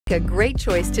Make a great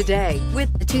choice today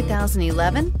with the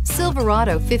 2011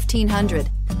 Silverado 1500.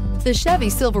 The Chevy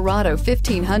Silverado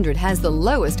 1500 has the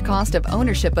lowest cost of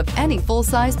ownership of any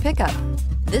full-size pickup.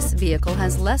 This vehicle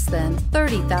has less than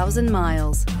 30,000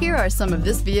 miles. Here are some of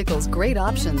this vehicle's great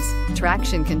options: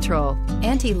 traction control,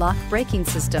 anti-lock braking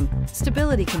system,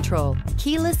 stability control,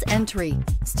 keyless entry,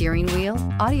 steering wheel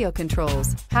audio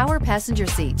controls, power passenger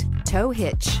seat, tow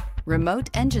hitch, remote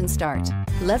engine start,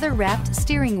 leather-wrapped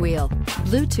steering wheel,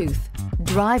 Bluetooth.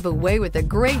 Drive away with a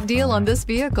great deal on this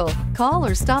vehicle. Call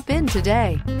or stop in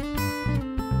today.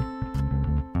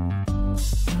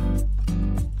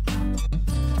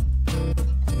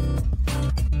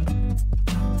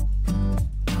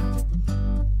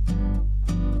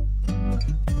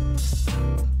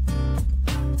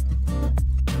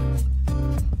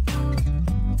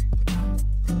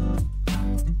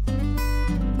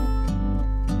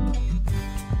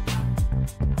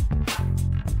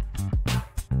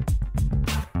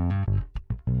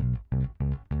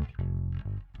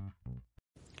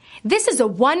 This is a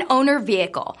one-owner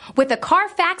vehicle with a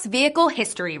Carfax Vehicle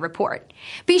History Report.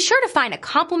 Be sure to find a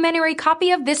complimentary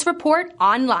copy of this report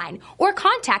online or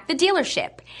contact the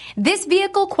dealership. This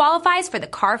vehicle qualifies for the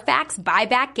Carfax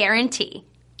Buyback Guarantee.